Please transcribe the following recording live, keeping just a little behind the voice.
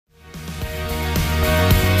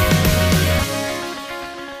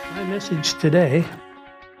message today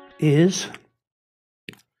is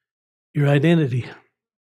your identity.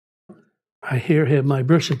 I here have my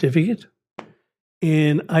birth certificate,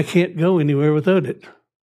 and I can't go anywhere without it.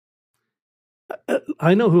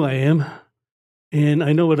 I know who I am, and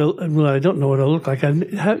I know well, I don't know what I look like.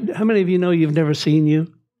 How many of you know you've never seen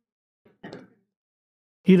you?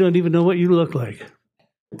 You don't even know what you look like.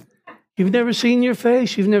 You've never seen your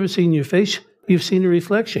face. You've never seen your face. You've seen a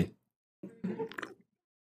reflection.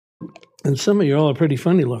 And some of you all are pretty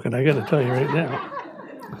funny looking, I got to tell you right now.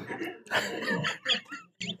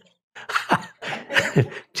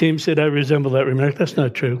 James said I resemble that remark. That's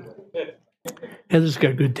not true. Heather's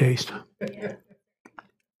got good taste.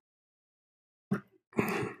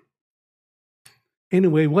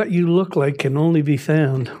 Anyway, what you look like can only be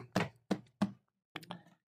found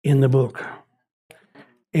in the book.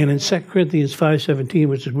 And in 2 Corinthians 5:17,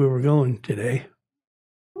 which is where we're going today,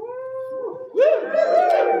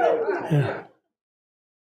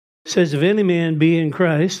 says, if any man be in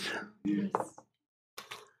Christ,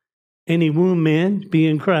 any womb man be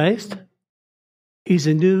in Christ, he's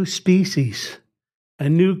a new species, a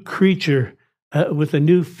new creature with a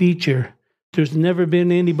new feature. There's never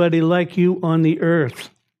been anybody like you on the earth.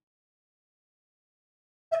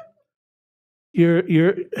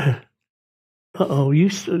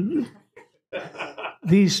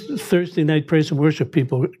 These Thursday night praise and worship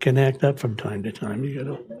people can act up from time to time. You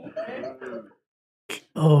gotta.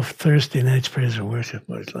 Thursday night's praise and worship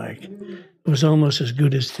was like, it was almost as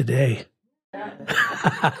good as today.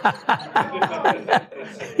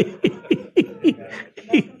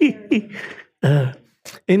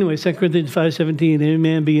 Anyway, 2 Corinthians 5:17, any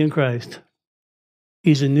man be in Christ.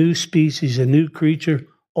 He's a new species, a new creature.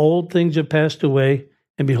 Old things have passed away,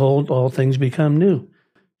 and behold, all things become new.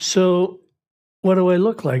 So what do I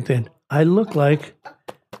look like then? I look like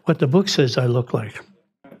what the book says I look like.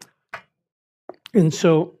 And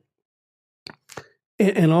so,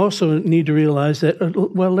 and also need to realize that,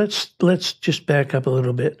 well, let's just back up a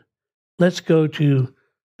little bit. Let's go to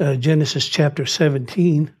Genesis chapter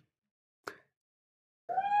 17.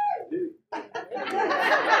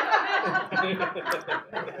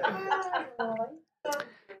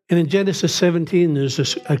 And in Genesis 17,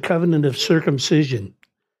 there's a covenant of circumcision.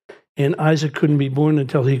 And Isaac couldn't be born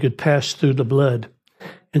until he could pass through the blood.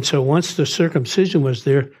 And so once the circumcision was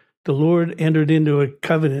there, the Lord entered into a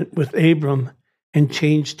covenant with Abram and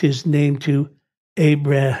changed his name to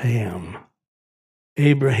Abraham.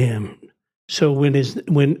 Abraham. So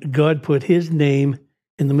when God put his name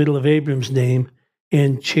in the middle of Abram's name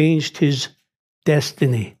and changed his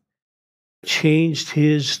destiny, changed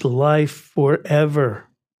his life forever,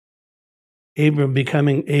 Abram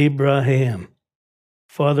becoming Abraham,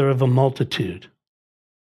 father of a multitude.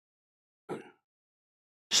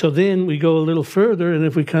 So then we go a little further, and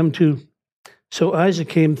if we come to, so Isaac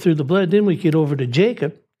came through the blood, then we get over to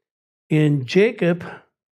Jacob. And Jacob,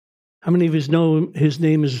 how many of us know his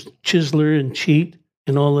name is Chiseler and Cheat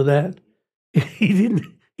and all of that? He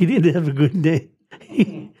didn't have a good name.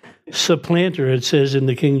 Supplanter, it says in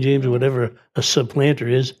the King James, whatever a supplanter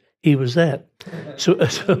is, he was that.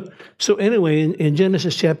 So anyway, in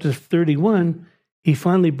Genesis chapter 31, he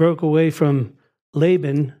finally broke away from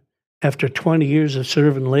Laban. After 20 years of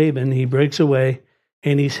serving Laban, he breaks away,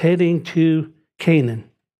 and he's heading to Canaan.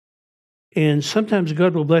 And sometimes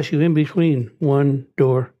God will bless you in between one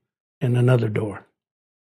door and another door.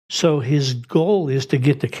 So his goal is to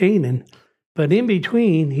get to Canaan, but in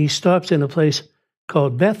between, he stops in a place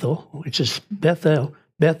called Bethel, which is Bethel.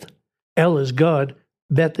 El is God,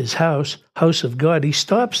 Beth is house of God. He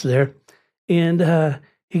stops there, and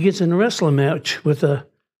he gets in a wrestling match with an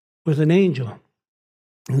angel.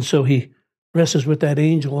 And so he wrestles with that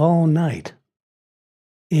angel all night,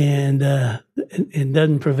 and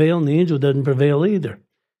doesn't prevail, and the angel doesn't prevail either.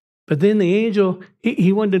 But then the angel,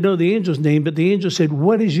 he wanted to know the angel's name, but the angel said,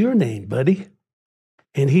 "What is your name, buddy?"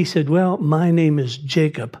 And he said, "Well, my name is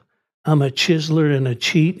Jacob. I'm a chiseler and a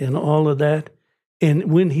cheat and all of that."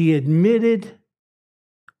 And when he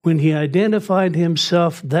identified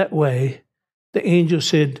himself that way, the angel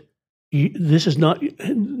said, "This is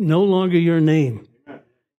no longer your name.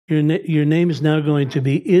 Your name is now going to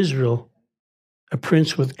be Israel, a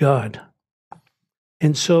prince with God."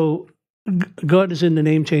 And so God is in the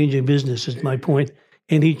name-changing business, is my point.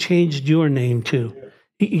 And he changed your name too.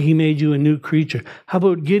 He made you a new creature. How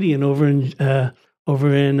about Gideon over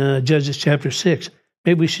in Judges chapter 6?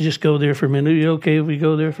 Maybe we should just go there for a minute. Are you okay if we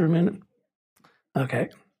go there for a minute? Okay.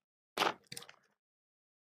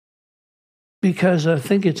 Because I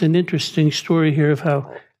think it's an interesting story here of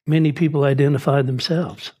how many people identify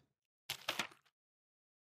themselves.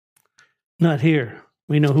 Not here.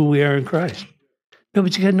 We know who we are in Christ. No,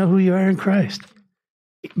 but you got to know who you are in Christ.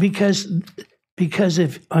 Because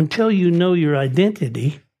if until you know your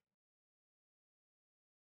identity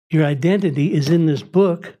is in this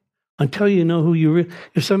book. Until you know who you are.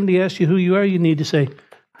 If somebody asks you who you are, you need to say,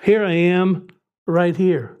 here I am, right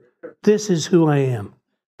here. This is who I am.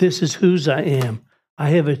 This is whose I am. I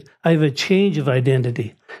have a change of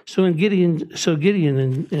identity. So Gideon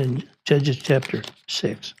in Judges chapter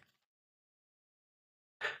 6.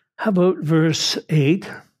 How about verse 8?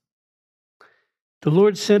 The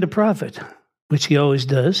Lord sent a prophet, which he always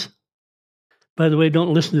does. By the way,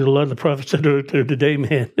 don't listen to a lot of the prophets that are out there today,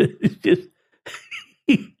 man.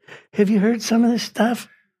 Have you heard some of this stuff?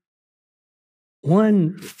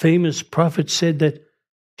 One famous prophet said that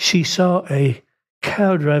she saw a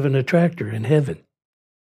cow driving a tractor in heaven.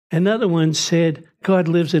 Another one said God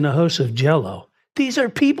lives in a house of jello. These are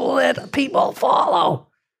people that people follow.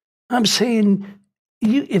 I'm saying,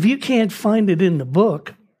 if you can't find it in the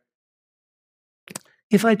book,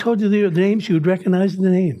 if I told you the names, you would recognize the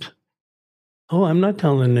names. Oh, I'm not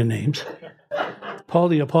telling the names. Paul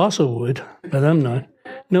the Apostle would, but I'm not.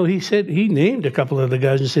 No, he named a couple of the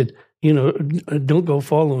guys and said, don't go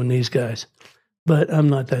following these guys. But I'm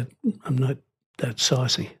not that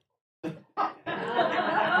saucy.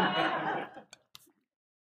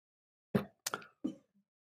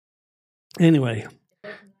 Anyway,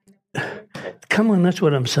 come on, that's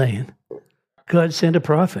what I'm saying. God sent a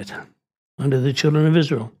prophet unto the children of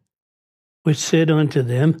Israel, which said unto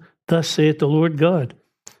them, thus saith the Lord God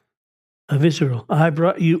of Israel, I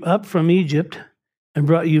brought you up from Egypt and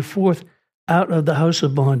brought you forth out of the house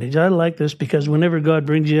of bondage. I like this because whenever God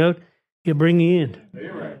brings you out, he'll bring you in.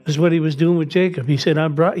 This is what he was doing with Jacob. He said, I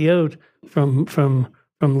brought you out from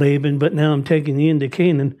Laban, but now I'm taking you into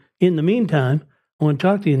Canaan. In the meantime, I want to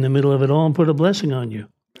talk to you in the middle of it all and put a blessing on you.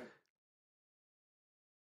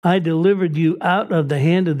 I delivered you out of the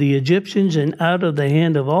hand of the Egyptians and out of the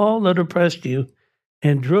hand of all that oppressed you,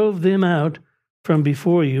 and drove them out from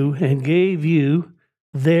before you and gave you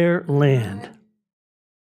their land.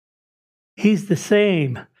 He's the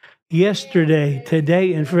same yesterday,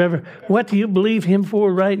 today, and forever. What do you believe him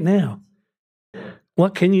for right now?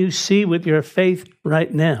 What can you see with your faith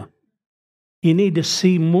right now? You need to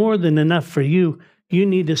see more than enough for you. You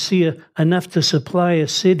need to see enough to supply a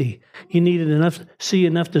city. You need see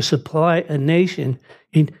enough to supply a nation.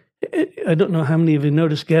 I don't know how many of you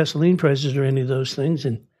noticed gasoline prices or any of those things.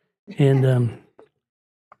 And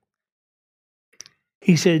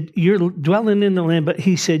he said, you're dwelling in the land, but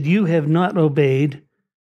he said, you have not obeyed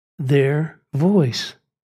their voice.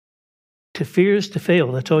 To fear is to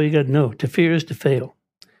fail. That's all you got to know. To fear is to fail.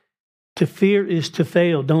 To fear is to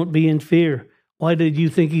fail. Don't be in fear. Why did you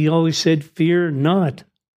think he always said, fear not?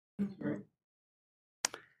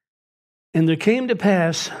 And there came to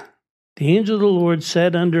pass, the angel of the Lord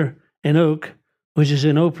sat under an oak, which is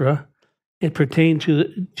in Ophrah. It pertained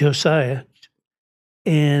to Josiah.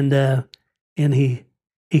 And he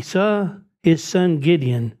saw his son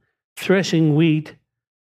Gideon threshing wheat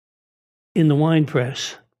in the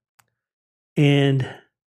winepress and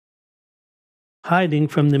hiding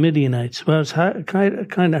from the Midianites. Well, it's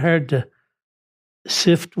kind of hard to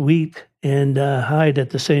sift wheat and hide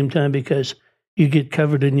at the same time because you get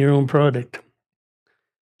covered in your own product.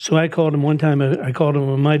 So I called him one time, I called him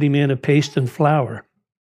a mighty man of paste and flour.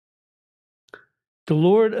 The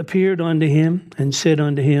Lord appeared unto him and said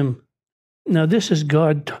unto him, now this is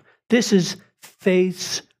God, this is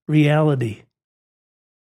faith's reality.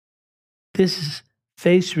 This is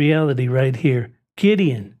faith's reality right here.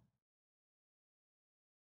 Gideon,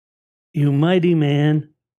 you mighty man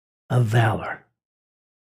of valor.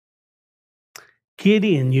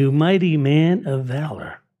 Gideon, you mighty man of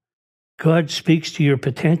valor. God speaks to your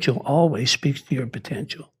potential, always speaks to your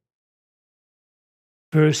potential.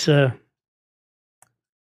 Verse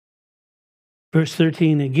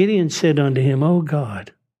 13, and Gideon said unto him, O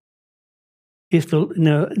God,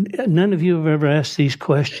 now none of you have ever asked these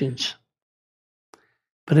questions,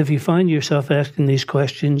 but if you find yourself asking these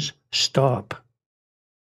questions, stop.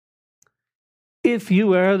 If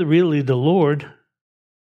you are really the Lord,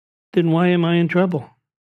 then why am I in trouble?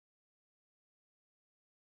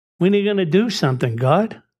 When are you going to do something,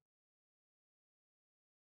 God?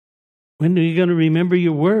 When are you going to remember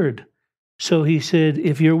your word? So he said,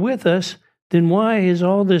 if you're with us, then why is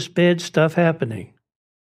all this bad stuff happening?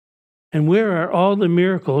 And where are all the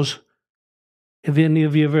miracles? Have any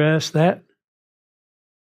of you ever asked that?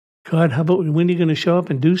 God, how about when are you going to show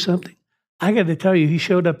up and do something? I got to tell you, he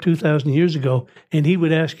showed up 2,000 years ago, and he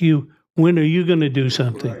would ask you, when are you going to do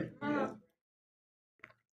something?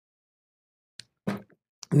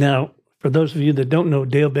 Now, For those of you that don't know,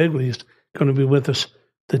 Dale Begley is going to be with us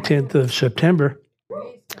the 10th of September.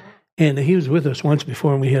 And he was with us once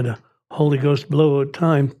before, and we had a Holy Ghost blowout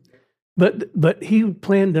time. But he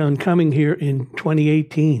planned on coming here in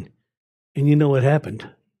 2018. And you know what happened?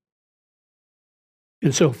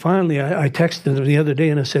 And so finally, I texted him the other day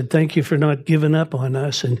and I said, thank you for not giving up on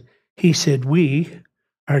us. And he said, we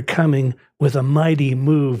are coming with a mighty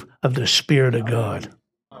move of the Spirit of God.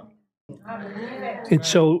 And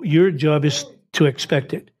so your job is to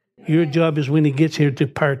expect it. Your job is when he gets here to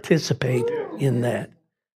participate in that.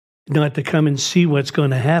 Not to come and see what's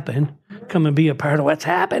going to happen. Come and be a part of what's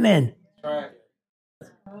happening.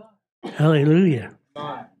 Hallelujah.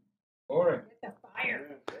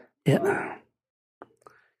 Yeah.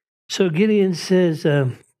 So Gideon says,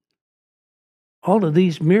 all of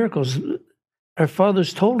these miracles our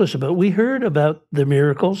fathers told us about. We heard about the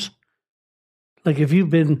miracles. Like if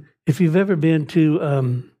you've ever been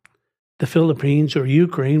to the Philippines or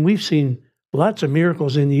Ukraine, we've seen lots of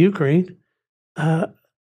miracles in the Ukraine.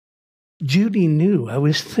 Judy knew. I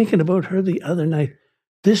was thinking about her the other night.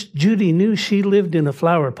 This Judy knew she lived in a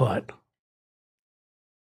flower pot.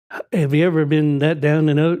 Have you ever been that down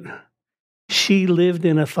and out? She lived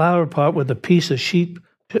in a flower pot with a sheet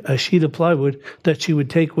of plywood that she would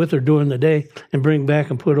take with her during the day and bring back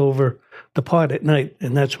and put over the pot at night,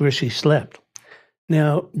 and that's where she slept.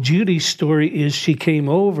 Now, Judy's story is she came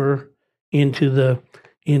over into the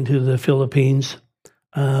Philippines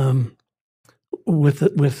with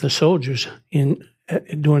the soldiers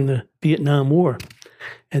during the Vietnam War,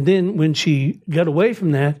 and then when she got away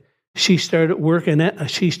from that, she started working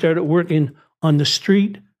on the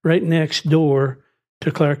street right next door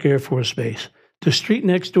to Clark Air Force Base. The street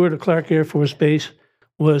next door to Clark Air Force Base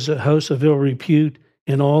was a house of ill repute,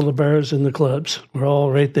 and all the bars and the clubs were all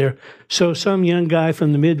right there. So some young guy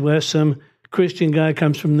from the Midwest, some Christian guy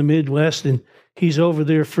comes from the Midwest, and he's over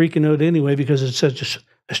there freaking out anyway because it's such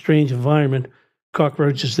a strange environment.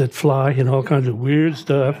 Cockroaches that fly and all kinds of weird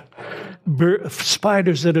stuff.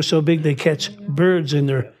 Spiders that are so big they catch birds in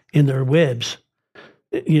their webs.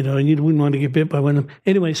 You know, and you wouldn't want to get bit by one of them.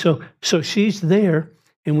 Anyway, so she's there,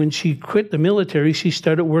 and when she quit the military, she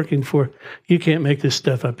started working for, you can't make this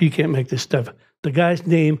stuff up, you can't make this stuff up. The guy's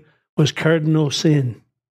name was Cardinal Sin.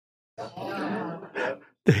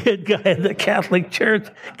 The head guy of the Catholic Church,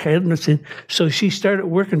 Cardinal Sin. So she started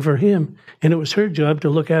working for him, and it was her job to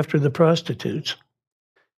look after the prostitutes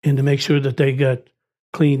and to make sure that they got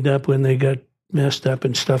cleaned up when they got messed up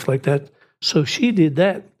and stuff like that. So she did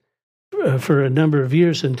that for a number of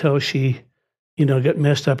years until she, got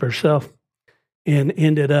messed up herself and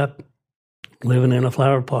ended up living in a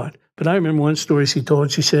flower pot. But I remember one story she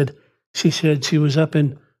told. She said she was up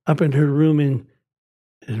in her room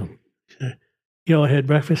and y'all had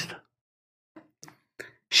breakfast.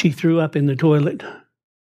 She threw up in the toilet.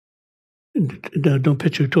 Don't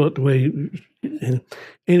picture a toilet the way.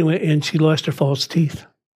 Anyway, and she lost her false teeth.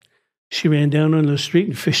 She ran down on the street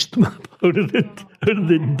and fished them up out of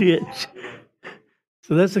the ditch.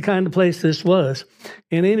 So that's the kind of place this was.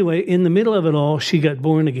 And anyway, in the middle of it all, she got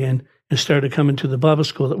born again and started coming to the Bible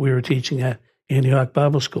school that we were teaching at, Antioch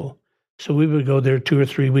Bible School. So we would go there 2 or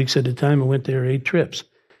 3 weeks at a time and went there 8 trips.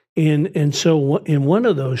 And so in one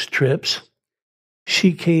of those trips,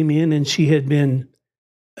 she came in and she had been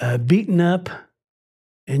beaten up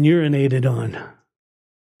and urinated on,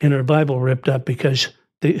 and her Bible ripped up because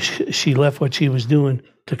she left what she was doing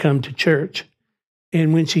to come to church.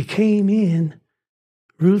 And when she came in,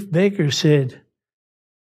 Ruth Baker said,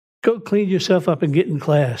 "Go clean yourself up and get in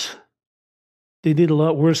class." They did a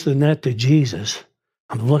lot worse than that to Jesus.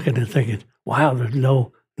 I'm looking and thinking, wow, there's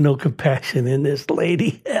no compassion in this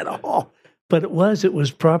lady at all. But it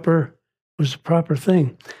was proper. It was a proper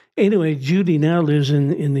thing. Anyway, Judy now lives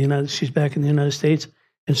in the United States. She's back in the United States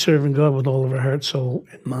and serving God with all of her heart, soul,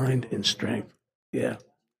 and mind and strength. Yeah.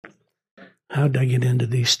 How'd I get into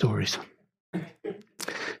these stories?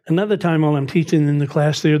 Another time while I'm teaching in the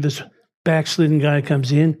class there, this backslidden guy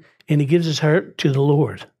comes in and he gives his heart to the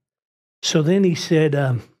Lord. So then he said,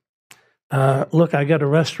 look, I got a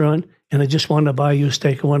restaurant and I just want to buy you a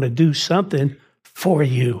steak. I want to do something for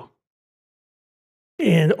you.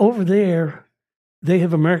 And over there, they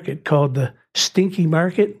have a market called the Stinky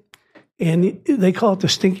Market. And they call it the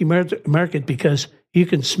Stinky Market because you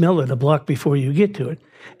can smell it a block before you get to it.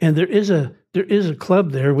 And there is a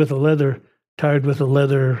club there with tied with a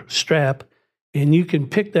leather strap. And you can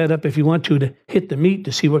pick that up if you want to hit the meat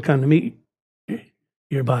to see what kind of meat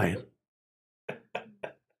you're buying.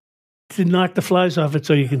 To knock the flies off it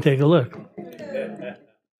so you can take a look.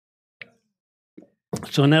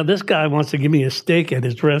 So now this guy wants to give me a steak at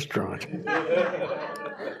his restaurant.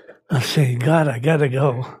 I'm saying, God, I got to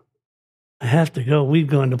go. I have to go. We've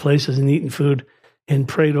gone to places and eaten food and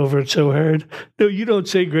prayed over it so hard. No, you don't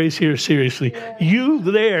say grace here seriously. You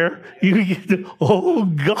there, oh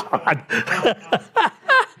God.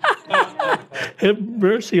 Have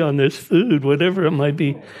mercy on this food, whatever it might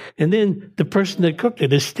be. And then the person that cooked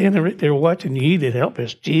it is standing right there watching you eat it. Help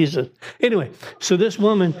us, Jesus. Anyway, so this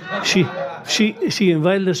woman, she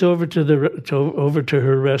invited us over to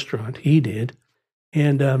her restaurant. He did,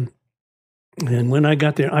 and when I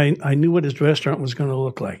got there, I knew what his restaurant was going to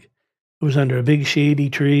look like. It was under a big shady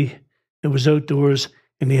tree. It was outdoors,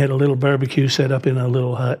 and he had a little barbecue set up in a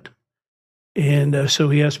little hut. And so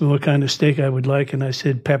he asked me what kind of steak I would like, and I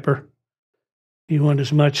said pepper. You want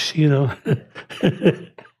as much,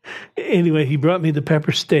 Anyway, he brought me the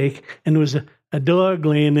pepper steak, and there was a dog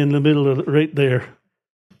laying in the middle of right there,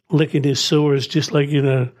 licking his sores, just like in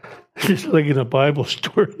a Bible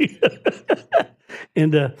story.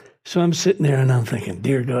 And so I'm sitting there, and I'm thinking,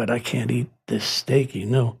 dear God, I can't eat this steak,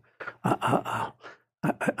 I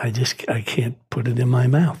can't put it in my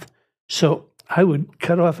mouth. So I would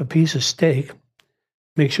cut off a piece of steak,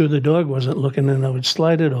 make sure the dog wasn't looking, and I would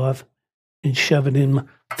slide it off and shove it in.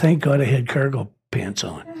 Thank God I had cargo pants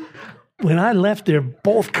on. When I left there,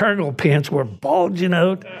 both cargo pants were bulging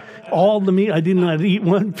out. All the meat, I did not eat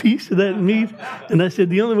one piece of that meat. And I said,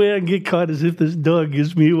 the only way I can get caught is if this dog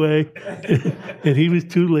gives me away. And he was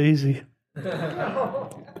too lazy.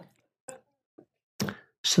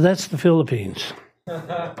 So that's the Philippines.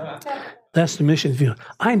 That's the mission field.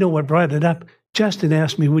 I know what brought it up. Justin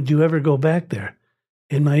asked me, would you ever go back there?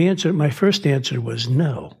 And my first answer was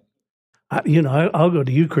no. I'll go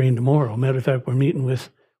to Ukraine tomorrow. Matter of fact, we're meeting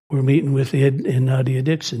with Ed and Nadia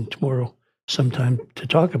Dixon tomorrow sometime to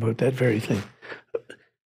talk about that very thing.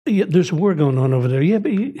 Yeah, there's a war going on over there. Yeah,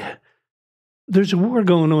 but there's a war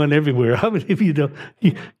going on everywhere. How many of you know?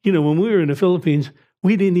 When we were in the Philippines,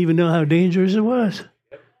 we didn't even know how dangerous it was.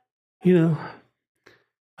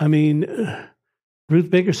 I mean, Ruth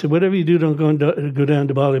Baker said, whatever you do, don't go down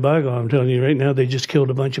to Balibago. I'm telling you right now, they just killed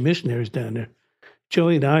a bunch of missionaries down there.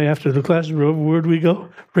 Joey and I, after the classes were over, where'd we go?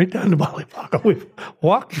 Right down to Balibago. We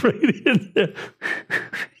walked right in there.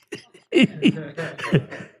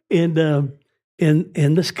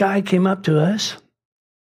 and this guy came up to us,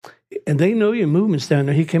 and they know your movements down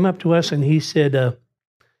there. He came up to us and he said,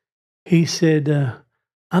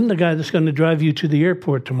 I'm the guy that's going to drive you to the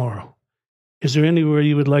airport tomorrow. Is there anywhere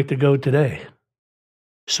you would like to go today?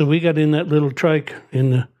 So we got in that little trike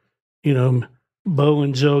in the, Bo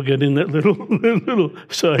and Zoe got in that little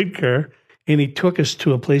sidecar, and he took us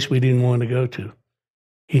to a place we didn't want to go to.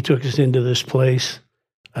 He took us into this place,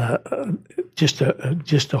 just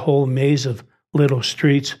a whole maze of little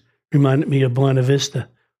streets. Reminded me of Buena Vista,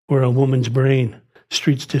 where a woman's brain.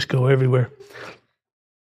 Streets just go everywhere.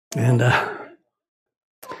 And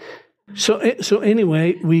so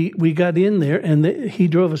anyway, we got in there, and he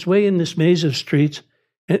drove us way in this maze of streets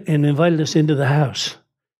and invited us into the house.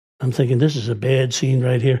 I'm thinking, this is a bad scene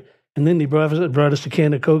right here. And then he brought us a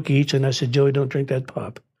can of Coke each, and I said, Joey, don't drink that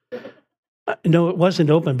pop. No, it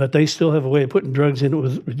wasn't open, but they still have a way of putting drugs in it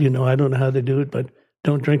with, I don't know how they do it, but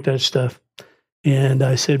don't drink that stuff. And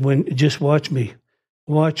I said, just watch me.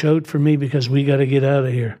 Watch out for me, because we got to get out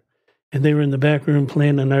of here. And they were in the back room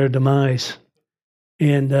planning our demise.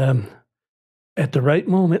 And at the right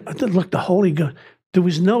moment, look, the Holy Ghost, there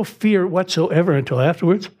was no fear whatsoever until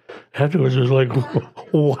afterwards. Afterwards, it was like,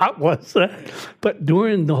 what was that? But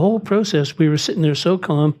during the whole process, we were sitting there so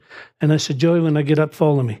calm. And I said, Joey, when I get up,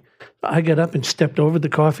 follow me. I got up and stepped over the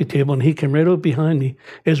coffee table, and he came right out behind me.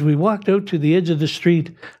 As we walked out to the edge of the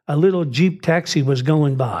street, a little Jeep taxi was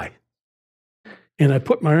going by. And I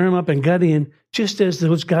put my arm up and got in. Just as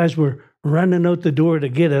those guys were running out the door to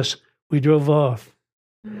get us, we drove off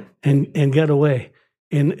and got away.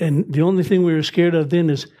 And the only thing we were scared of then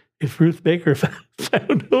is if Ruth Baker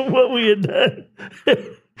found out what we had done.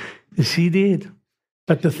 She did.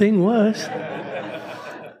 But the thing was,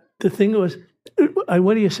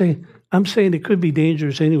 what are you saying? I'm saying it could be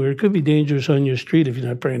dangerous anywhere. It could be dangerous on your street if you're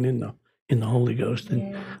not praying in the Holy Ghost.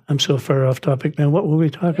 And I'm so far off topic now. What were we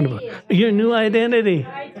talking about? Your new identity.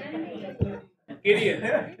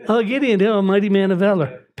 Gideon. Oh, Gideon, a mighty man of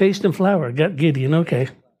valor. Paste and flour. Got Gideon, okay.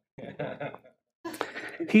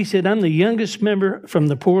 He said, I'm the youngest member from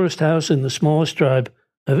the poorest house in the smallest tribe.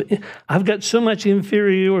 I've got so much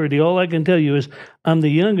inferiority. All I can tell you is I'm the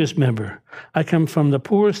youngest member. I come from the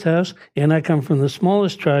poorest house, and I come from the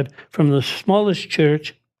smallest tribe, from the smallest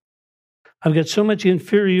church. I've got so much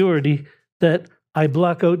inferiority that I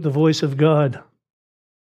block out the voice of God.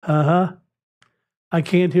 I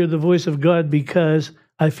can't hear the voice of God because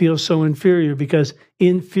I feel so inferior, because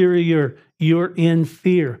inferior, you're in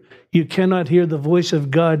fear. You cannot hear the voice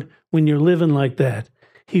of God when you're living like that.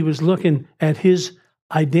 He was looking at his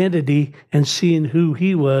identity and seeing who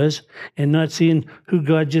he was and not seeing who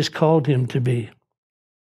God just called him to be.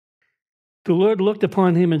 The Lord looked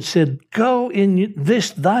upon him and said, go in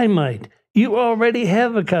this thy might. You already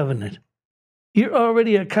have a covenant. You're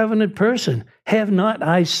already a covenant person. Have not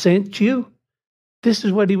I sent you? This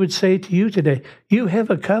is what he would say to you today. You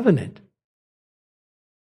have a covenant.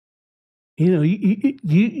 You know,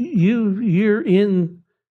 you're in.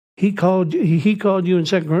 He called you in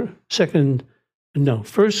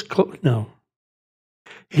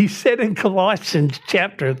He said in Colossians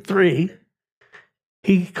chapter 3,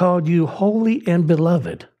 he called you holy and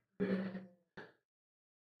beloved.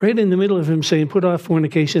 Right in the middle of him saying, put off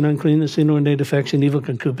fornication, uncleanness, inordinate affection, evil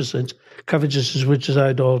concupiscence, covetousness, which is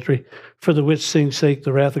idolatry, for the which things' sake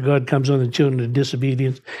the wrath of God comes on the children of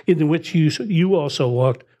disobedience, in which you also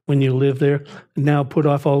walked when you lived there. Now put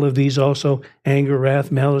off all of these also, anger,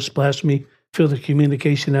 wrath, malice, blasphemy, filthy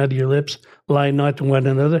communication out of your lips, lie not to one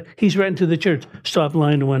another. He's writing to the church, stop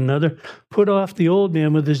lying to one another, put off the old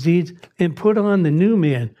man with his deeds, and put on the new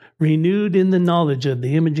man, renewed in the knowledge of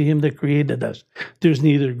the image of him that created us. There's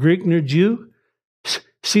neither Greek nor Jew.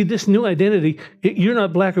 See, this new identity, you're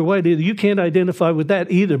not black or white either. You can't identify with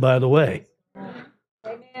that either, by the way.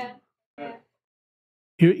 Amen.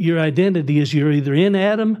 Your identity is you're either in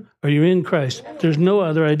Adam or you're in Christ. There's no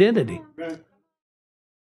other identity.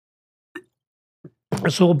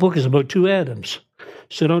 This whole book is about two Adams.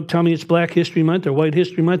 So don't tell me it's Black History Month or White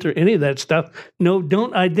History Month or any of that stuff. No,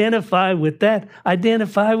 don't identify with that.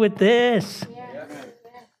 Identify with this.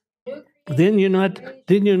 Then you're not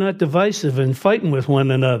divisive and fighting with one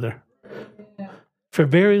another.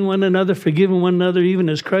 Forbearing one another, forgiving one another, even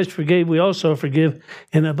as Christ forgave, we also forgive.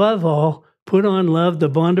 And above all, put on love, the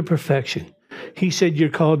bond of perfection. He said you're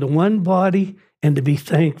called to one body and to be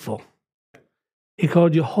thankful. He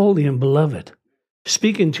called you holy and beloved.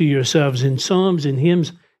 Speaking to yourselves in psalms and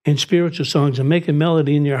hymns and spiritual songs, and making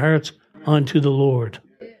melody in your hearts unto the Lord.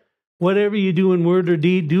 Whatever you do in word or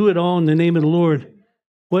deed, do it all in the name of the Lord.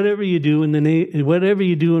 Whatever you do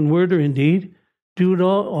in word or in deed, do it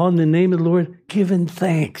all in the name of the Lord, giving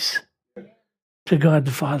thanks to God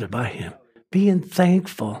the Father by him. Being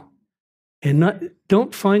thankful. And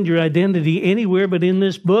don't find your identity anywhere but in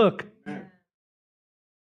this book.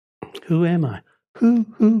 Who am I?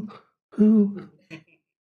 Who?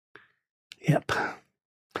 Yep.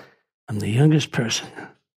 I'm the youngest person.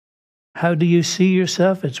 How do you see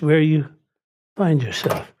yourself? It's where you find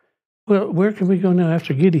yourself. Well, where can we go now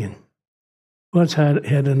after Gideon? What's had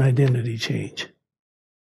an identity change?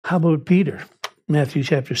 How about Peter? Matthew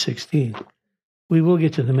chapter 16. We will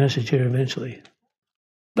get to the message here eventually.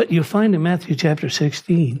 But you'll find in Matthew chapter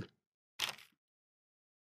 16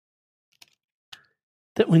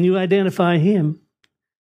 that when you identify him,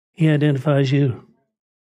 he identifies you.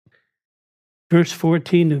 Verse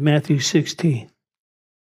 14 of Matthew 16.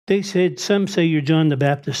 They said, some say you're John the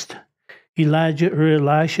Baptist, Elijah or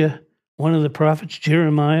Elisha, one of the prophets,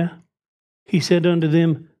 Jeremiah. He said unto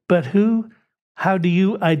them, but how do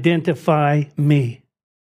you identify me?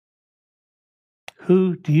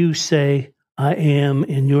 Who do you say I am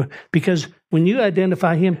in your... Because when you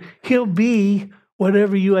identify him, he'll be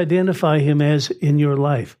whatever you identify him as in your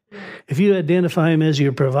life. If you identify him as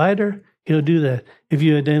your provider, he'll do that. If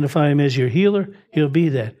you identify him as your healer, he'll be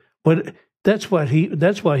that. That's why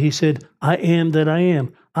he said, I am that I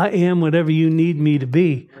am. I am whatever you need me to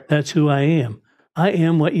be. That's who I am. I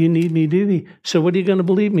am what you need me to be. So what are you going to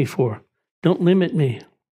believe me for? Don't limit me.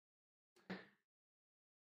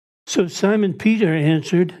 So Simon Peter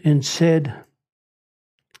answered and said,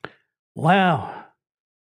 wow,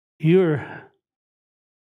 you're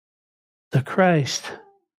the Christ,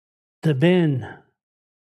 the Ben,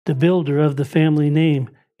 the builder of the family name.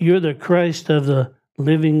 You're the Christ of the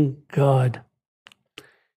living God.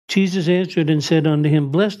 Jesus answered and said unto him,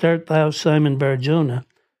 blessed art thou, Simon Bar-Jonah,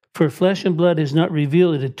 for flesh and blood has not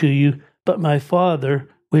revealed it to you, but my Father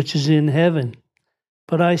which is in heaven.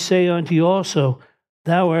 But I say unto you also,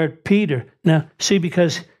 thou art Peter. Now, see,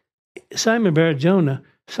 because Simon Bar-Jonah,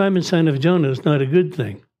 Simon son of Jonah, is not a good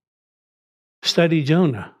thing. Study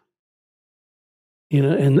Jonah,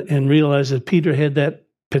 and realize that Peter had that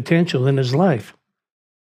potential in his life.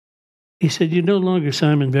 He said, you're no longer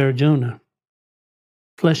Simon Bar-Jonah.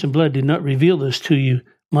 Flesh and blood did not reveal this to you.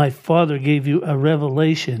 My Father gave you a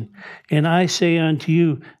revelation. And I say unto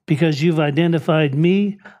you, because you've identified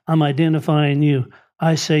me, I'm identifying you.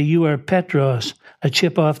 I say you are Petros, a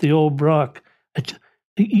chip off the old block.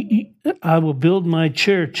 I will build my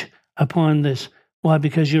church upon this. Why?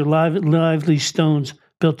 Because you're lively stones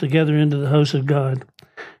built together into the house of God.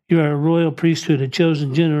 You are a royal priesthood, a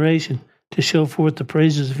chosen generation to show forth the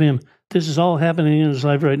praises of Him. This is all happening in His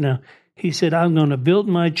life right now. He said, I'm going to build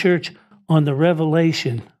my church on the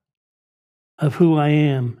revelation of who I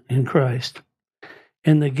am in Christ.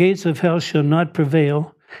 And the gates of hell shall not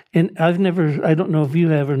prevail. And I don't know if you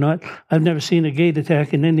have or not, I've never seen a gate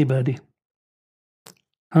attacking anybody.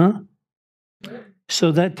 Huh?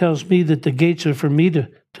 So that tells me that the gates are for me to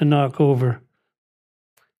knock over.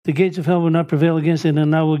 The gates of hell will not prevail against it,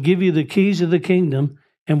 and I will give you the keys of the kingdom,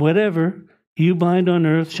 and whatever you bind on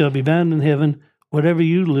earth shall be bound in heaven. Whatever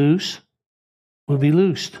you loose will be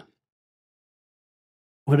loosed.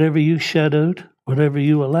 Whatever you shut out, whatever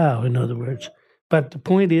you allow, in other words. But the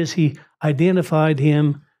point is, he identified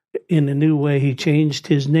him in a new way. He changed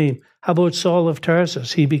his name. How about Saul of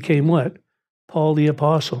Tarsus? He became what? Paul the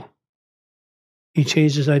Apostle. He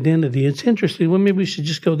changed his identity. It's interesting. Well, maybe we should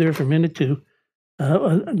just go there for a minute, too.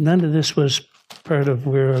 None of this was part of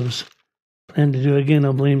where I was planning to do. Again,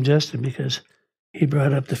 I'll blame Justin because he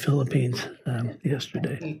brought up the Philippines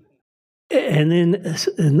yesterday. And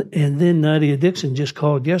then Nadia Dixon just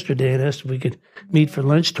called yesterday and asked if we could meet for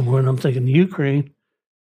lunch tomorrow. And I'm thinking, Ukraine,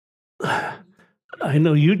 I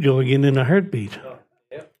know you'd go again in a heartbeat.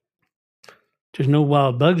 There's no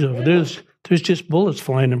wild bugs over there. There's just bullets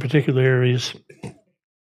flying in particular areas.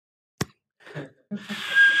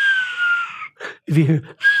 If you hear,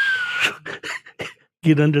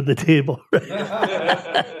 get under the table.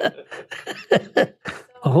 The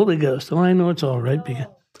Holy Ghost. Oh, I know it's all right. Because,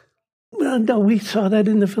 well, no, we saw that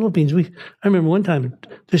in the Philippines. I remember one time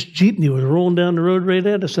this jeepney was rolling down the road right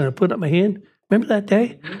at us, and I put up my hand. Remember that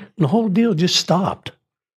day? And the whole deal just stopped. It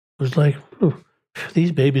was like, oh,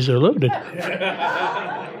 these babies are loaded.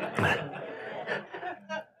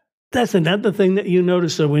 That's another thing that you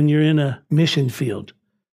notice when you're in a mission field.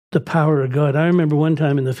 The power of God. I remember one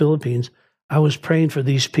time in the Philippines, I was praying for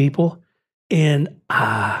these people, and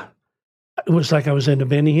it was like I was in a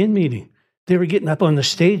Benny Hinn meeting. They were getting up on the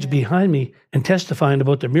stage behind me and testifying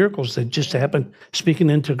about the miracles that just happened, speaking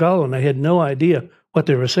in Tagalog, and I had no idea what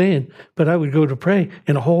they were saying, but I would go to pray,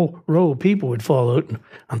 and a whole row of people would fall out, and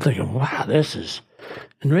I'm thinking, wow, this is...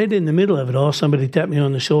 And right in the middle of it all, somebody tapped me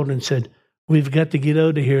on the shoulder and said, we've got to get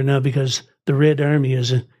out of here now because the Red Army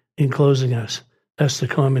is enclosing us. That's the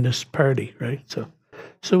Communist Party, right?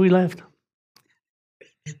 So we left.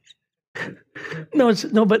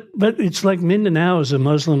 But it's like Mindanao is a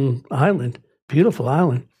Muslim island, beautiful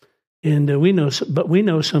island, and we know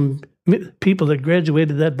some people that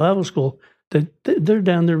graduated that Bible school that they're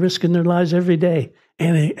down there risking their lives every day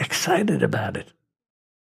and excited about it.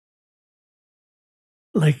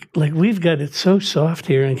 Like we've got it so soft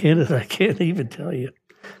here in Canada, I can't even tell you.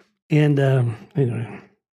 And anyway.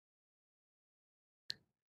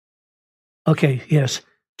 Okay, yes.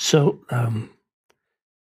 So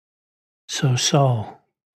Saul.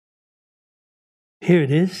 Here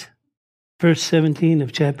it is, verse 17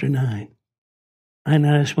 of chapter 9.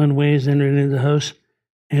 Ananias went away, entered into the house,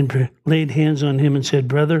 and laid hands on him and said,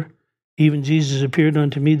 Brother, even Jesus appeared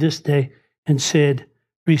unto me this day and said,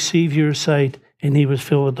 Receive your sight. And he was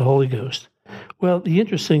filled with the Holy Ghost. Well, the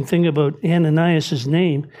interesting thing about Ananias'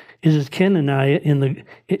 name is it's Kenaniah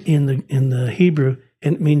in the Hebrew,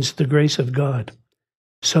 and it means the grace of God.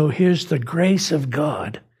 So here's the grace of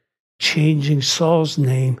God changing Saul's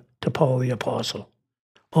name to Paul the Apostle,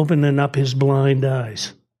 opening up his blind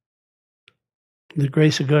eyes. The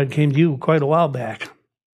grace of God came to you quite a while back.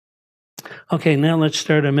 Okay, now let's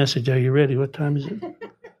start our message. Are you ready? What time is it?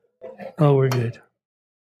 Oh, we're good.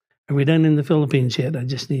 Are we done in the Philippines yet? I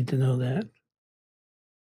just need to know that.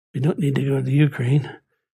 We don't need to go to the Ukraine.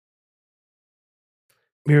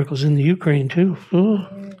 Miracles in the Ukraine, too. Oh.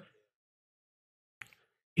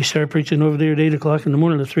 You start preaching over there at 8 o'clock in the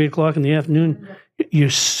morning, at 3 o'clock in the afternoon, your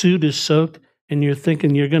suit is soaked, and you're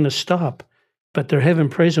thinking you're going to stop. But they're having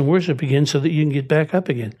praise and worship again so that you can get back up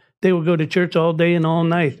again. They will go to church all day and all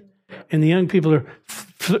night. And the young people are,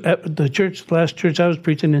 at the church, the last church I was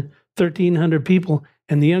preaching in, 1,300 people,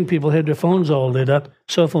 and the young people had their phones all lit up,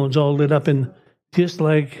 cell phones all lit up, and just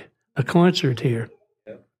like a concert here.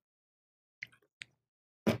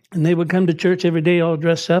 And they would come to church every day all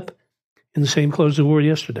dressed up in the same clothes they wore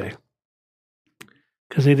yesterday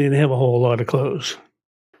because they didn't have a whole lot of clothes,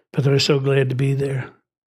 but they're so glad to be there.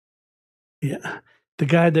 Yeah. The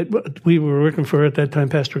guy that we were working for at that time,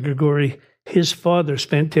 Pastor Grigori, his father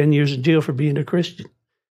spent 10 years in jail for being a Christian.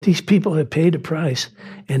 These people have paid a price,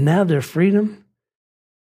 and now their freedom,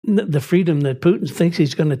 the freedom that Putin thinks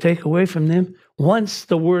he's going to take away from them, once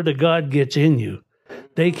the word of God gets in you,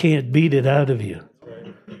 they can't beat it out of you.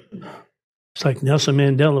 It's like Nelson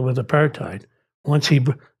Mandela with apartheid. Once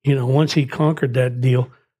he conquered that deal,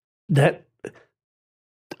 that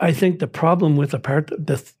I think the problem with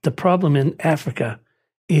apartheid, the problem in Africa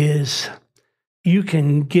is you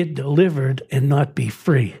can get delivered and not be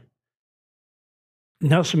free.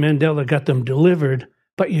 Nelson Mandela got them delivered,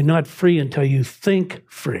 but you're not free until you think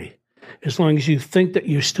free. As long as you think that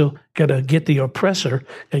you still got to get the oppressor,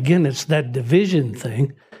 again, it's that division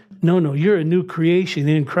thing. No, you're a new creation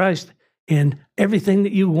in Christ, and everything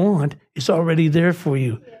that you want is already there for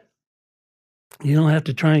you. You don't have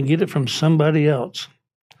to try and get it from somebody else.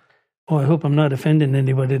 Oh, I hope I'm not offending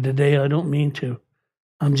anybody today. I don't mean to.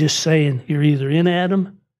 I'm just saying you're either in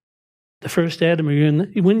Adam, the first Adam, or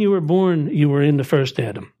when you were born, you were in the first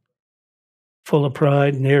Adam. Full of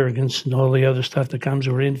pride and arrogance and all the other stuff that comes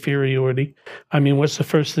with inferiority. I mean, what's the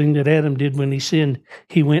first thing that Adam did when he sinned?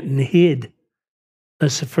 He went and hid.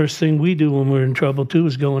 That's the first thing we do when we're in trouble too,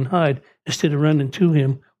 is go and hide. Instead of running to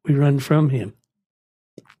him, we run from him.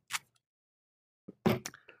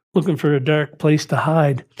 Looking for a dark place to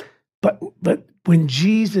hide. But when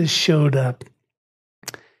Jesus showed up,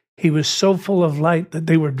 he was so full of light that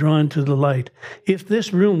they were drawn to the light. If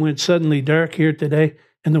this room went suddenly dark here today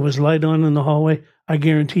and there was light on in the hallway, I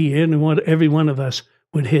guarantee you every one of us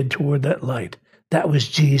would head toward that light. That was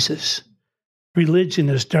Jesus. Religion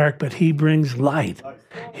is dark, but he brings light.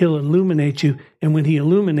 He'll illuminate you, and when he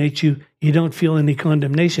illuminates you, you don't feel any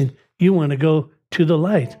condemnation. You want to go to the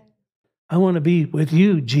light. I want to be with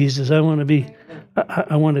you, Jesus. I want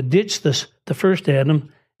to ditch the first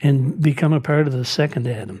Adam and become a part of the second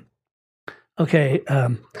Adam. Okay,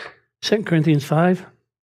 2 Corinthians 5.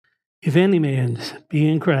 If any man be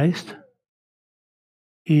in Christ,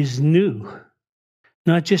 he's new.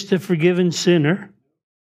 Not just a forgiven sinner,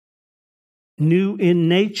 new in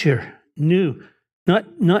nature, new. Not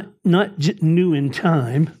new in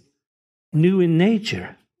time, new in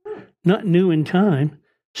nature. Not new in time.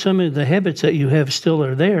 Some of the habits that you have still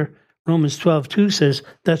are there. Romans 12:2 says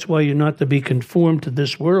that's why you're not to be conformed to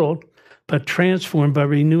this world, but transformed by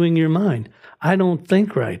renewing your mind. I don't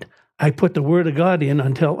think right. I put the Word of God in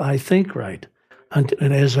until I think right. And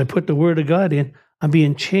as I put the Word of God in, I'm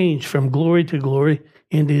being changed from glory to glory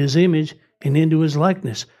into His image and into His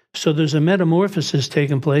likeness. So there's a metamorphosis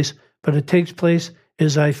taking place, but it takes place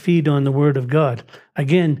as I feed on the Word of God.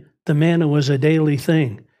 Again, the manna was a daily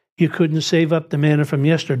thing. You couldn't save up the manna from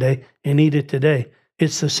yesterday and eat it today.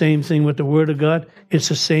 It's the same thing with the Word of God. It's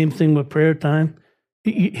the same thing with prayer time.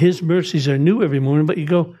 His mercies are new every morning, but you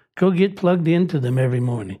go get plugged into them every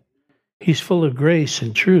morning. He's full of grace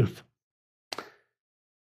and truth.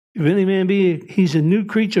 If any man be, he's a new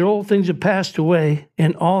creature. All things have passed away,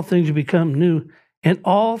 and all things have become new. And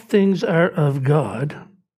all things are of God,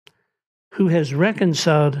 who has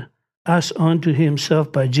reconciled us unto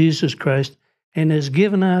himself by Jesus Christ, and has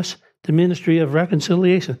given us the ministry of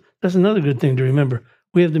reconciliation. That's another good thing to remember.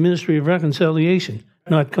 We have the ministry of reconciliation,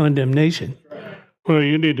 not condemnation. Well,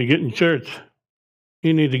 you need to get in church.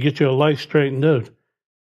 You need to get your life straightened out.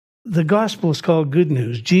 The gospel is called good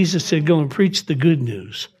news. Jesus said, go and preach the good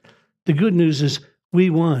news. The good news is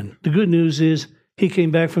we won. The good news is he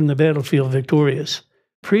came back from the battlefield victorious.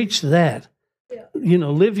 Preach that.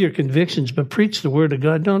 Live your convictions, but preach the word of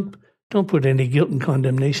God. Don't put any guilt and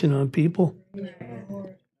condemnation on people.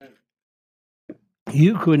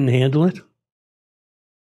 You couldn't handle it.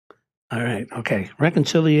 All right, okay.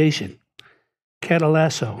 Reconciliation.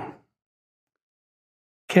 Catalasso.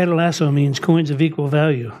 Catalasso means coins of equal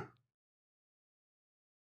value.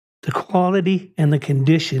 The quality and the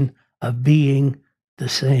condition of being the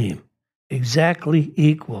same. Exactly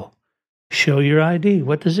equal. Show your ID.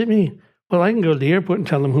 What does it mean? Well, I can go to the airport and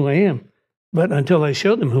tell them who I am. But until I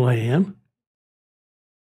show them who I am,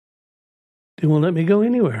 they won't let me go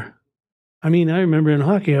anywhere. I mean, I remember in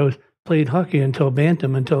hockey, I played hockey until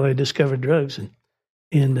Bantam, until I discovered drugs.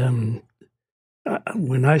 And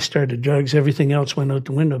when I started drugs, everything else went out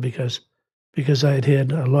the window because I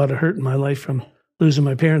had a lot of hurt in my life from losing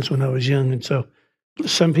my parents when I was young. And so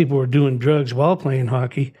some people were doing drugs while playing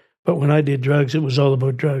hockey, but when I did drugs, it was all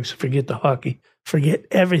about drugs. Forget the hockey. Forget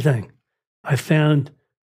everything. I found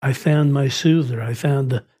my soother. I found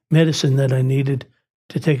the medicine that I needed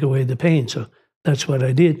to take away the pain. So that's what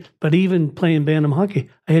I did. But even playing Bantam hockey,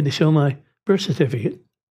 I had to show my birth certificate.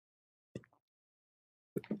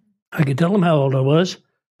 I could tell them how old I was,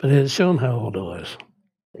 but I had to show them how old I was.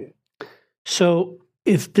 So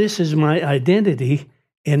if this is my identity,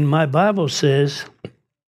 and my Bible says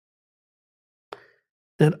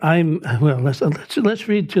that let's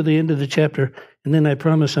read to the end of the chapter, and then I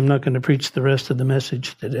promise I'm not going to preach the rest of the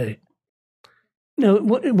message today. No,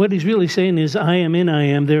 what he's really saying is, I am in I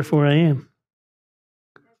am, therefore I am.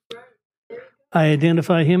 I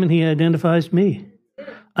identify him and he identifies me.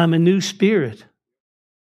 I'm a new spirit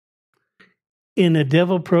in a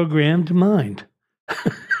devil-programmed mind.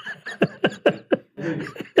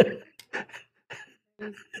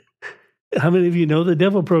 How many of you know the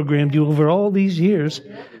devil programmed you over all these years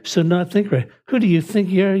to not think right? Who do you think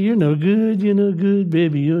you are? You're no good. You're no good,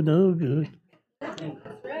 baby. You're no good.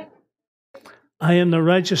 I am the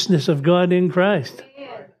righteousness of God in Christ.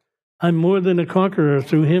 I'm more than a conqueror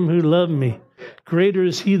through him who loved me. Greater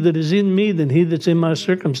is he that is in me than he that's in my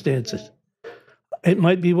circumstances. It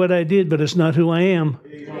might be what I did, but it's not who I am.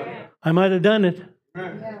 I might have done it,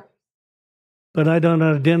 but I don't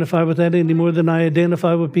identify with that any more than I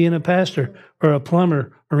identify with being a pastor or a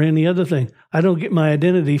plumber or any other thing. I don't get my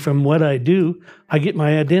identity from what I do. I get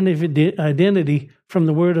my identity from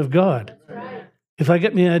the Word of God. If I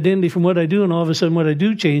get my identity from what I do and all of a sudden what I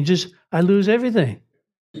do changes, I lose everything.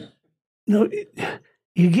 No,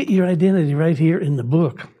 you get your identity right here in the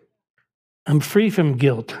book. I'm free from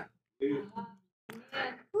guilt.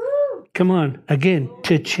 Come on, again,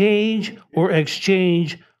 to change or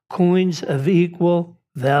exchange coins of equal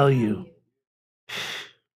value.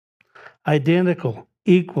 Identical,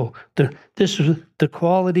 equal. This is the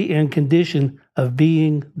quality and condition of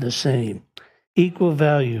being the same. Equal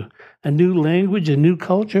value. A new language, a new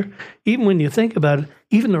culture. Even when you think about it,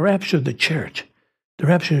 even the rapture of the church. The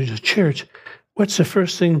rapture of the church. What's the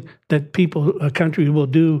first thing that a country will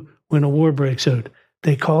do when a war breaks out?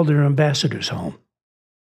 They call their ambassadors home.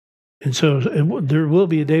 And so there will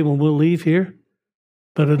be a day when we'll leave here,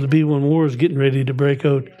 but it'll be when war is getting ready to break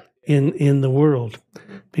out in the world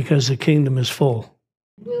because the kingdom is full.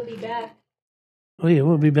 We'll be back. Oh, yeah,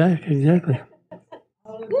 we'll be back. Exactly.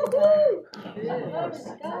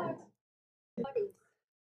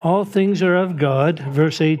 All things are of God,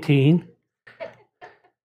 verse 18.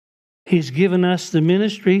 He's given us the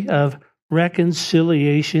ministry of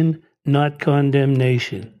reconciliation, not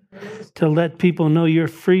condemnation. To let people know you're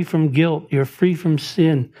free from guilt, you're free from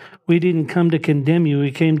sin. We didn't come to condemn you,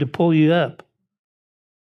 we came to pull you up.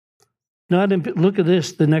 Look at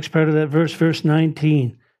this, the next part of that verse, verse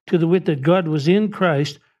 19. To the wit that God was in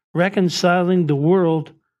Christ, reconciling the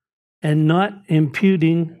world and not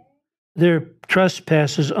imputing their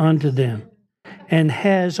trespasses unto them, and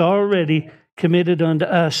has already committed unto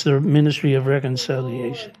us the ministry of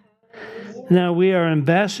reconciliation. Now we are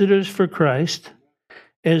ambassadors for Christ,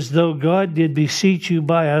 as though God did beseech you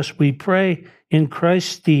by us. We pray in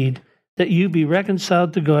Christ's stead that you be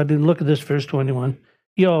reconciled to God. And look at this, verse 21.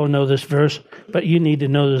 You all know this verse, but you need to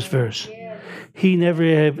know this verse. He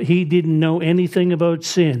didn't know anything about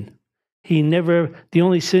sin. The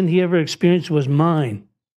only sin he ever experienced was mine.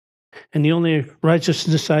 And the only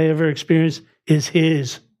righteousness I ever experienced is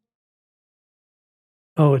his.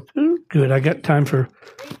 Oh, good. I got time for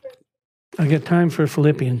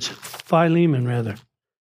Philippians. Philemon, rather.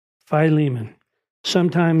 Philemon.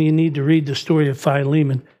 Sometime you need to read the story of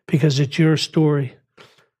Philemon because it's your story.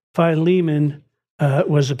 Philemon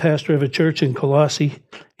was a pastor of a church in Colossae.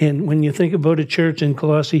 And when you think about a church in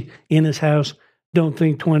Colossae, in his house, don't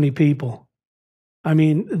think 20 people. I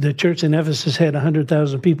mean, the church in Ephesus had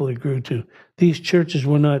 100,000 people it grew to. These churches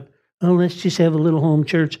were not, let's just have a little home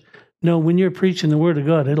church. No, when you're preaching the word of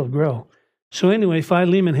God, it'll grow. So anyway,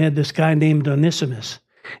 Philemon had this guy named Onesimus.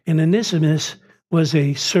 And Onesimus was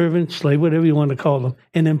a servant, slave, whatever you want to call them,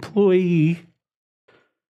 an employee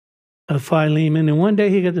of Philemon. And one day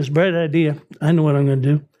he got this bright idea. I know what I'm going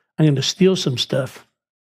to do. I'm going to steal some stuff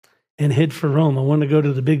and head for Rome. I want to go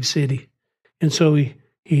to the big city. And so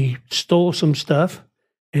he stole some stuff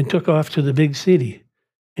and took off to the big city.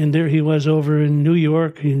 And there he was over in New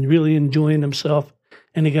York and really enjoying himself.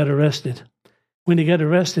 And he got arrested. When he got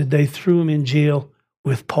arrested, they threw him in jail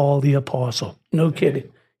with Paul the Apostle. No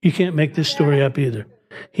kidding. You can't make this story up either.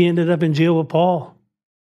 He ended up in jail with Paul.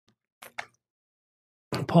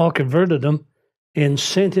 Paul converted him and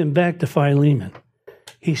sent him back to Philemon.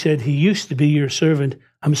 He said, he used to be your servant.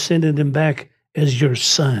 I'm sending him back as your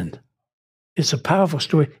son. It's a powerful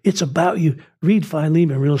story. It's about you. Read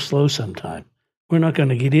Philemon real slow sometime. We're not going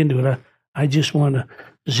to get into it. I just want to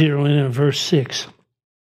zero in on verse 6.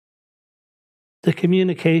 The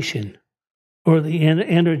communication or the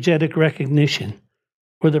energetic recognition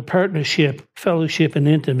or the partnership, fellowship, and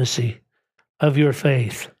intimacy of your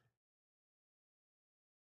faith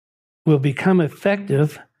will become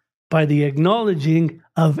effective by the acknowledging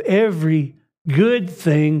of every good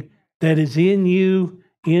thing that is in you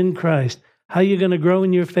in Christ. How are you going to grow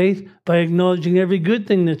in your faith? By acknowledging every good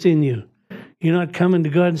thing that's in you. You're not coming to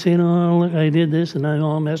God and saying, oh, look, I did this and I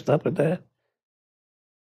all messed up with that.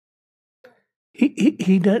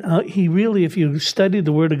 He really, if you study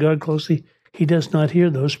the Word of God closely, He does not hear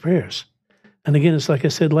those prayers. And again, it's like I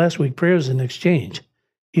said last week, prayer is an exchange.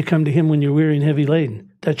 You come to him when you're weary and heavy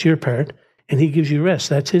laden. That's your part. And he gives you rest.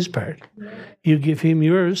 That's his part. You give him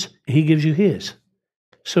yours, he gives you his.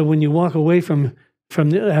 So when you walk away from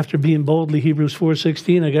after being boldly, Hebrews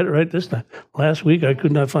 4:16, I got it right this time. Last week, I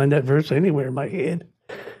could not find that verse anywhere in my head.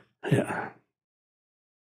 Yeah.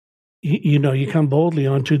 You come boldly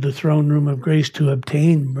onto the throne room of grace to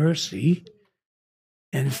obtain mercy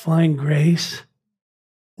and find grace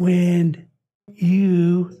when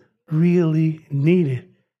you really need it.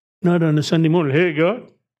 Not on a Sunday morning, hey,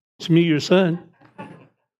 God, it's me, your son.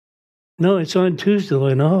 No, it's on Tuesday,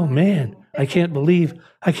 and oh, man, I can't believe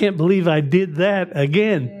I did that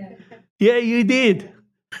again. Yeah, you did.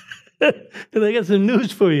 And I got some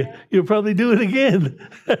news for you. You'll probably do it again.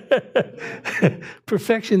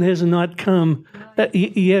 Perfection has not come.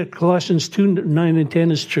 Yeah, Colossians 2:9 and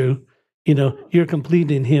 10 is true. You're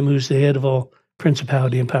complete in him who's the head of all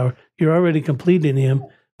principality and power. You're already complete in him,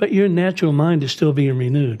 but your natural mind is still being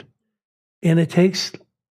renewed. And it takes,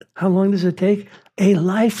 how long does it take? A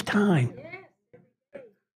lifetime.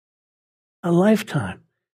 A lifetime.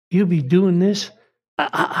 You'll be doing this.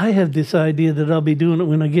 I have this idea that I'll be doing it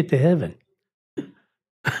when I get to heaven.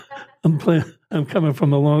 I'm coming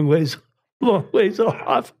from a long ways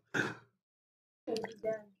off.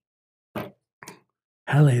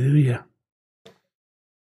 Hallelujah.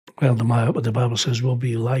 Well, the Bible says we'll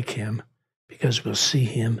be like him because we'll see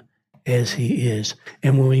him as he is.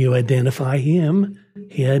 And when you identify him,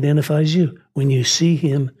 he identifies you. When you see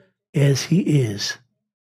him as he is,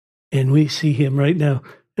 and we see him right now,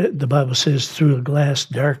 the Bible says through a glass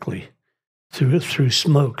darkly, through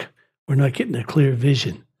smoke. We're not getting a clear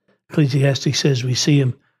vision. Ecclesiastes says we see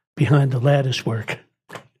him behind the lattice work.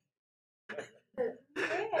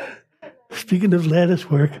 Speaking of lattice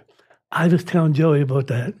work, I was telling Joey about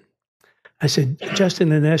that. I said,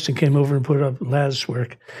 Justin and Ashton came over and put up lattice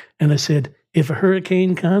work. And I said, if a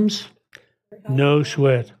hurricane comes, no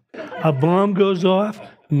sweat. A bomb goes off,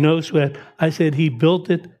 no sweat. I said, he built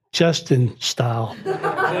it Justin style.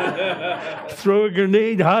 Throw a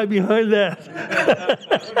grenade, hide behind that.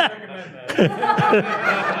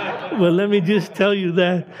 Well, let me just tell you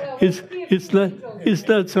that it's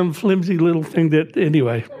not some flimsy little thing that,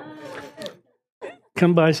 anyway.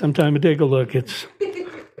 Come by sometime and take a look.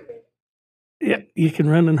 You can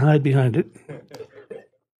run and hide behind it.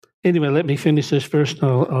 Anyway, let me finish this first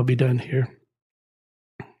and I'll be done here.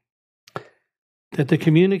 That the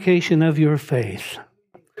communication of your faith,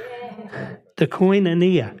 the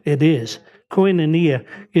koinonia, it is. Koinonia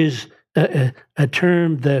is a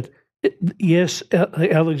term that, yes,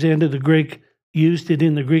 Alexander the Great used it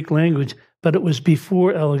in the Greek language, but it was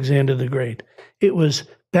before Alexander the Great. It was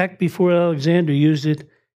back before Alexander used it.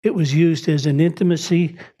 It was used as an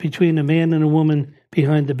intimacy between a man and a woman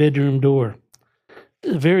behind the bedroom door.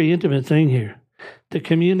 It's a very intimate thing here. The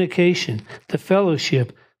communication, the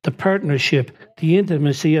fellowship, the partnership, the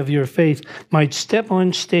intimacy of your faith might step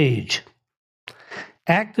on stage,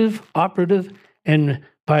 active, operative, and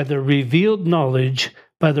by the revealed knowledge,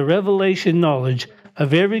 by the revelation knowledge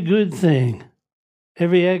of every good thing,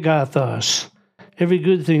 every agathos, every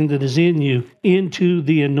good thing that is in you, into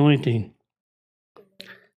the anointing.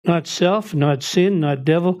 Not self, not sin, not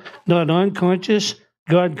devil, not unconscious,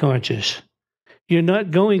 God conscious. You're not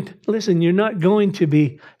going to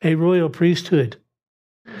be a royal priesthood.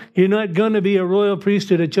 You're not going to be a royal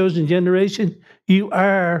priesthood, a chosen generation. You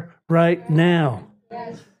are right now.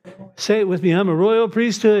 Yes. Say it with me. I'm a royal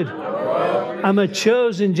priesthood. I'm a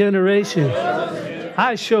chosen generation.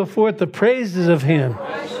 I show forth the praises of him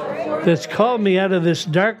that's called me out of this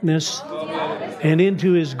darkness and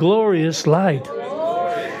into his glorious light.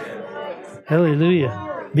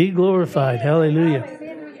 Hallelujah. Be glorified. Hallelujah.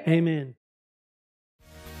 Amen.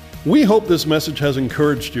 We hope this message has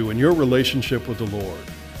encouraged you in your relationship with the Lord.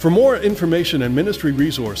 For more information and ministry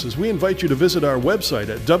resources, we invite you to visit our website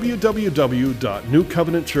at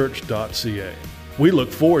www.newcovenantchurch.ca. We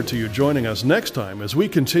look forward to you joining us next time as we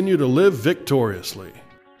continue to live victoriously.